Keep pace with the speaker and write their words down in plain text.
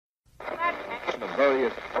the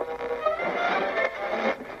various...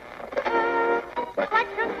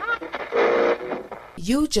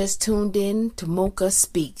 You just tuned in to Mocha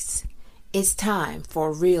Speaks. It's time for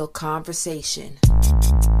a real conversation.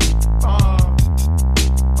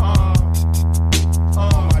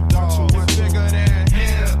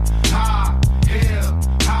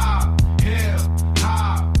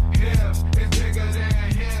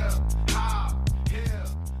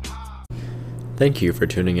 Thank you for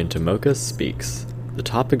tuning in to Mocha Speaks. The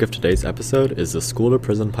topic of today's episode is the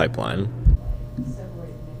school-to-prison pipeline.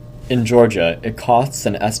 In Georgia, it costs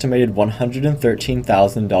an estimated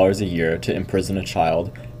 $113,000 a year to imprison a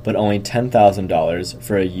child, but only $10,000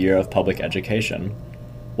 for a year of public education.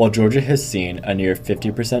 While Georgia has seen a near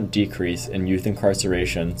 50% decrease in youth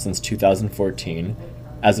incarceration since 2014,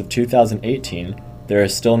 as of 2018, there are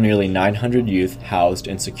still nearly 900 youth housed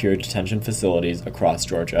in secure detention facilities across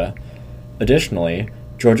Georgia. Additionally,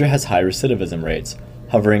 Georgia has high recidivism rates,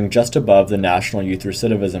 hovering just above the national youth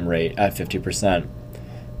recidivism rate at 50%.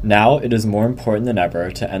 Now it is more important than ever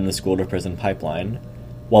to end the school-to-prison pipeline.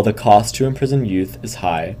 While the cost to imprison youth is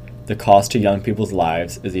high, the cost to young people's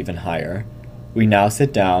lives is even higher. We now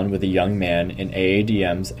sit down with a young man in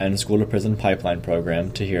AADM's End School-to-Prison Pipeline program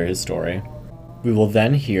to hear his story. We will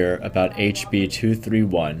then hear about HB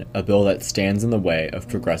 231, a bill that stands in the way of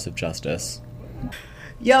progressive justice.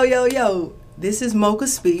 Yo, this is Mocha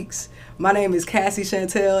Speaks. My name is Cassie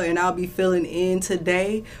Chantel, and I'll be filling in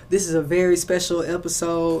today. This is a very special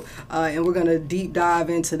episode, and we're going to deep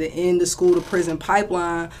dive into the End the School to Prison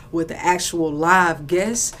pipeline with the actual live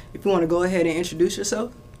guests. If you want to go ahead and introduce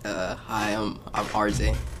yourself. Hi, I'm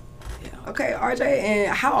RJ. Yeah. Okay, RJ,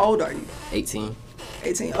 and how old are you? 18.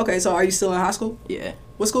 18. Okay, so are you still in high school? Yeah.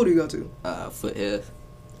 What school do you go to? Foothills.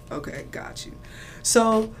 Okay, got you.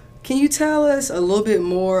 So, can you tell us a little bit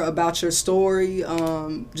more about your story?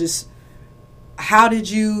 Just how did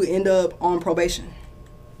you end up on probation?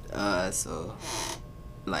 So,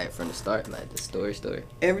 like from the start, like the story.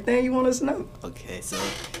 Everything you want us to know. Okay, so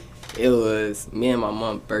it was me and my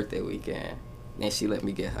mom's birthday weekend, and she let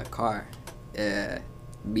me get her car.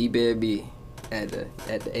 B-Baby, at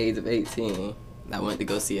the age of 18, I went to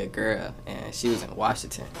go see a girl, and she was in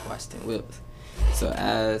Washington Wills. So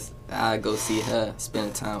as I go see her,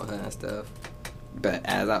 spending time with her and stuff, but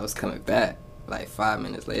as I was coming back, like 5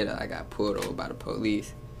 minutes later, I got pulled over by the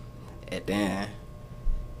police, and then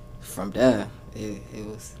from there, it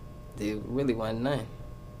really wasn't nothing.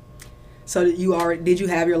 So did you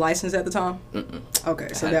have your license at the time? Mm-mm. Okay,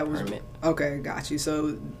 so that was permit. Okay, got you.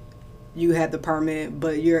 So you had the permit,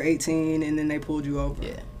 but you're 18, and then they pulled you over.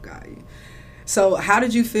 Yeah, got you. So how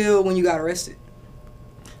did you feel when you got arrested?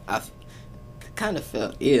 I kind of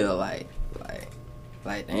felt ill, like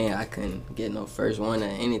dang, I couldn't get no first warning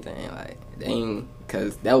or anything, like dang,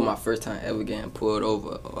 cause that was my first time ever getting pulled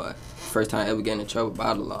over or first time ever getting in trouble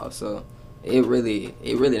by the law. So it really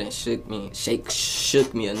didn't shook me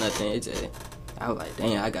or nothing. It just, I was like,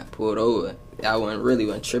 dang, I got pulled over. I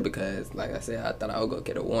wasn't tripping because, like I said, I thought I would go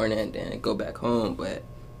get a warning and then go back home, but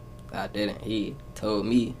I didn't. He told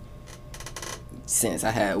me since I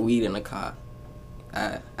had weed in the car,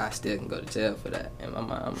 I still can go to jail for that. And my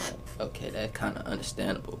mom, I'm like, okay, that's kind of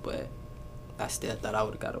understandable, but I still thought I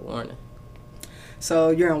would have got a warning. So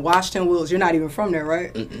you're in Washington Wills. You're not even from there,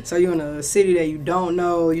 right? Mm-mm. So you're in a city that you don't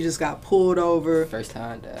know. You just got pulled over. First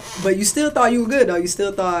time that. But you still thought you were good, though. You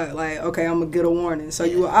still thought, like, okay, I'm going to get a warning. So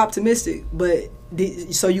you were optimistic. But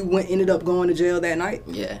so you ended up going to jail that night?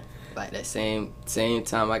 Yeah. Like that same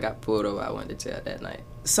time I got pulled over, I went to jail that night.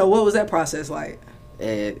 So what was that process like?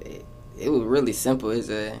 It was really simple.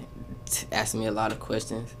 It's asking me a lot of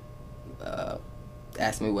questions.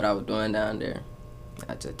 Asked me what I was doing down there.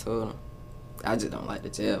 I just told him. I just don't like the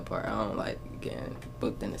jail part. I don't like getting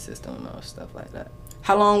booked in the system or stuff like that.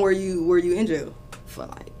 How long were you in jail? For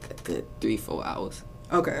like a good 3-4 hours.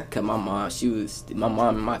 Okay. Cause my mom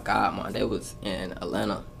and my godmom, they was in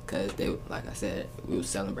Atlanta. Cause they, like I said, we was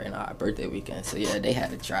celebrating our birthday weekend. So yeah, they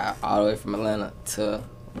had to drive all the way from Atlanta to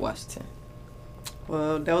Washington.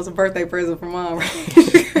 Well, that was a birthday present from Mom, right?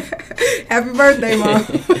 Happy birthday, Mom.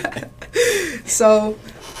 So,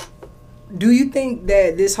 do you think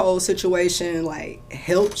that this whole situation, like,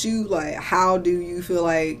 helped you? Like, how do you feel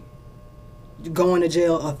like going to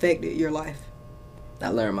jail affected your life? I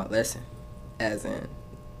learned my lesson, as in,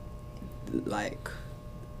 like,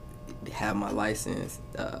 have my license,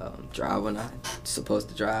 drive when I'm supposed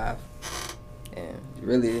to drive, and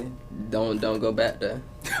really don't go back there.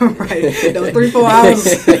 Right. Those 3-4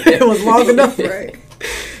 hours, it was long enough, right?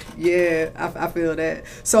 Yeah, I feel that.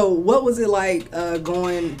 So what was it like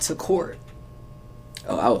going to court?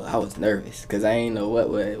 Oh, I was nervous because I ain't know what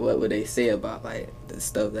would they say about like the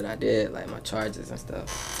stuff that I did, like my charges and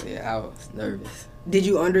stuff. So yeah, I was nervous. Did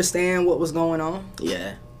you understand what was going on?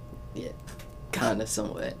 Yeah, kind of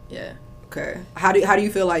somewhat. Yeah. Okay. How do you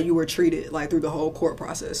feel like you were treated like through the whole court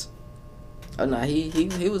process? Oh no, he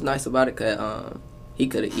was nice about it. Cause he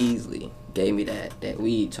could have easily gave me that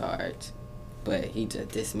weed charge, but he just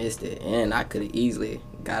dismissed it, and I could have easily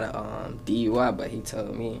got a DUI, but he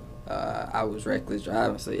told me I was reckless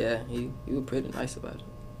driving. So yeah, he was pretty nice about it.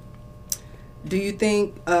 Do you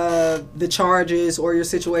think the charges or your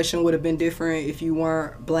situation would have been different if you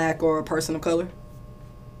weren't black or a person of color?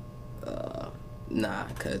 Nah,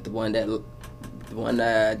 cause the one that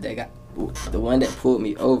pulled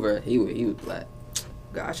me over, he was black.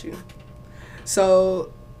 Got you.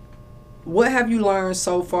 So, what have you learned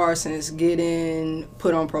so far since getting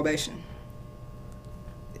put on probation?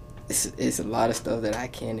 It's a lot of stuff that I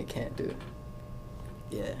can and can't do.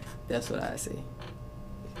 Yeah, that's what I see.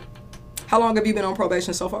 How long have you been on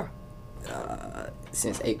probation so far?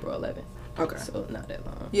 Since April 11th. Okay. So not that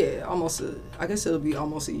long. Yeah, I guess it'll be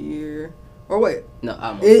almost a year. Or wait. No,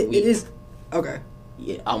 almost a week. It is. Okay.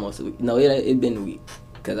 Yeah, almost a week. No, it been a week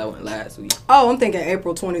because I went last week. Oh, I'm thinking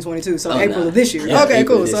April 2022. So April of this year. Yeah, okay,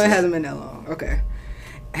 April cool. So it year. hasn't been that long. Okay.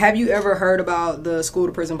 Have you ever heard about the school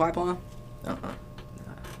to prison pipeline?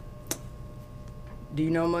 Do you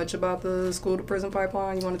know much about the school to prison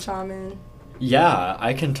pipeline? You want to chime in? Yeah,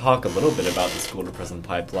 I can talk a little bit about the school to prison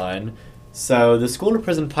pipeline. So the school to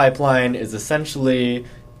prison pipeline is essentially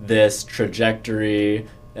this trajectory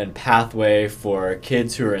and pathway for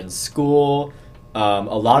kids who are in school. A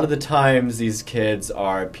lot of the times these kids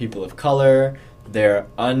are people of color. They're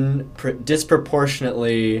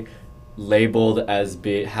disproportionately labeled as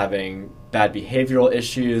having bad behavioral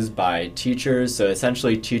issues by teachers. So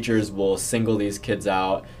essentially teachers will single these kids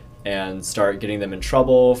out and start getting them in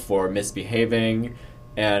trouble for misbehaving.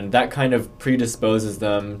 And that kind of predisposes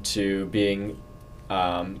them to being,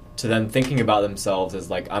 to them thinking about themselves as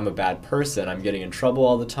like, I'm a bad person, I'm getting in trouble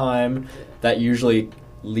all the time. That usually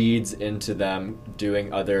leads into them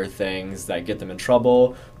doing other things that get them in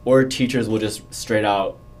trouble, or teachers will just straight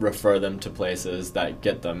out refer them to places that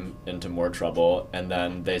get them into more trouble, and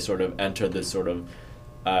then they sort of enter this sort of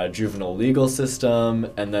juvenile legal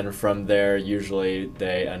system, and then from there usually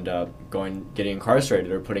they end up getting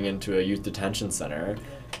incarcerated or putting into a youth detention center.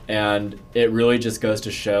 And it really just goes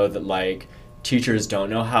to show that like teachers don't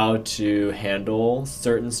know how to handle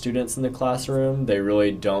certain students in the classroom. They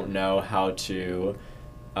really don't know how to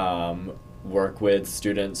work with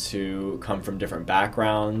students who come from different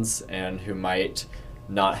backgrounds and who might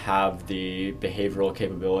not have the behavioral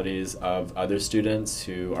capabilities of other students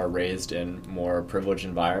who are raised in more privileged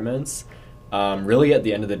environments. Really, at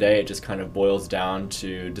the end of the day, it just kind of boils down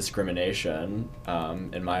to discrimination,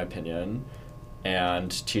 in my opinion. And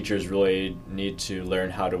teachers really need to learn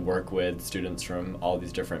how to work with students from all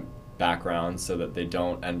these different backgrounds so that they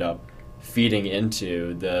don't end up feeding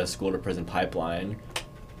into the school to prison pipeline,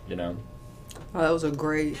 you know? Oh, that was a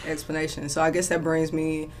great explanation. So I guess that brings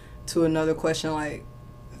me to another question, like,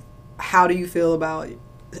 how do you feel about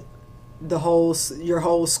your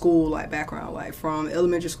whole school like background, like from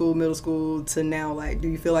elementary school, middle school to now? Like, do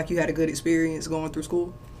you feel like you had a good experience going through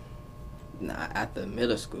school? Nah, after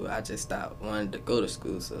middle school, I just stopped wanting to go to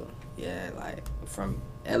school. So yeah, like from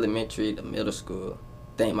elementary to middle school,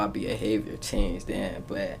 I think my behavior changed then,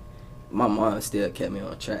 but my mom still kept me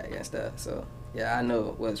on track and stuff. So yeah, I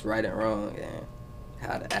know what's right and wrong and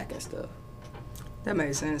how to act and stuff. That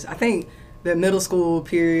makes sense. I think the middle school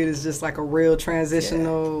period is just like a real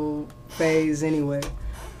transitional phase anyway.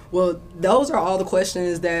 Well, those are all the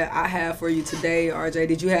questions that I have for you today, RJ.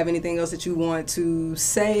 Did you have anything else that you want to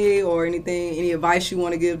say or any advice you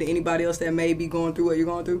want to give to anybody else that may be going through what you're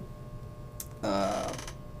going through?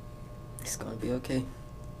 It's going to be okay.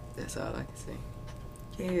 That's all I can say.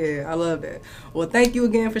 Yeah, I love that. Well, thank you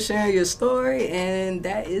again for sharing your story, and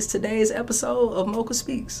that is today's episode of Mocha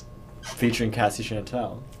Speaks. Featuring Cassie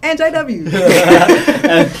Chantel. And JW.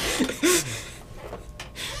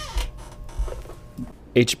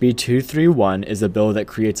 HB 231 is a bill that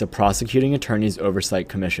creates a prosecuting attorney's oversight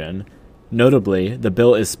commission. Notably, the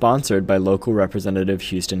bill is sponsored by local Representative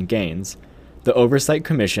Houston Gaines. The Oversight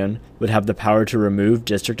Commission would have the power to remove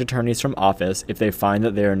district attorneys from office if they find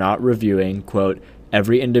that they are not reviewing, quote,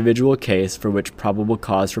 every individual case for which probable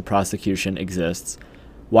cause for prosecution exists.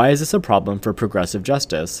 Why is this a problem for progressive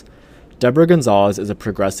justice? Deborah Gonzalez is a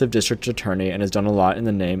progressive district attorney and has done a lot in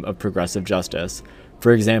the name of progressive justice.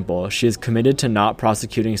 For example, she is committed to not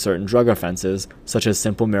prosecuting certain drug offenses, such as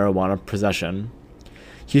simple marijuana possession.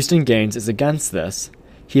 Houston Gaines is against this.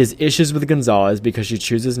 He has issues with Gonzalez because she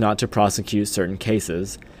chooses not to prosecute certain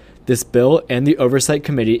cases. This bill and the oversight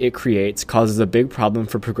committee it creates causes a big problem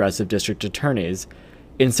for progressive district attorneys.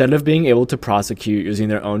 Instead of being able to prosecute using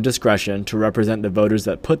their own discretion to represent the voters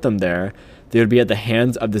that put them there, they would be at the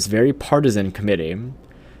hands of this very partisan committee.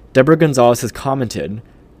 Deborah Gonzalez has commented,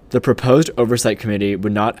 "The proposed oversight committee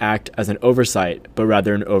would not act as an oversight, but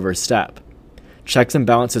rather an overstep. Checks and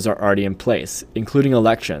balances are already in place, including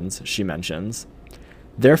elections," she mentions.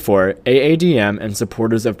 Therefore, AADM and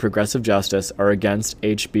supporters of progressive justice are against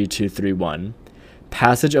HB 231.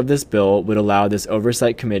 Passage of this bill would allow this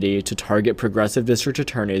oversight committee to target progressive district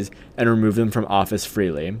attorneys and remove them from office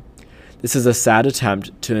freely. This is a sad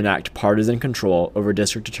attempt to enact partisan control over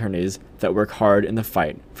district attorneys that work hard in the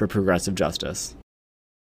fight for progressive justice.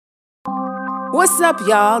 What's up,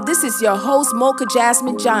 y'all? This is your host, Mocha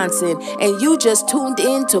Jasmine Johnson, and you just tuned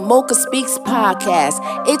in to Mocha Speaks podcast.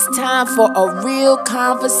 It's time for a real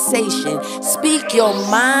conversation. Speak your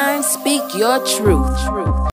mind, speak your truth.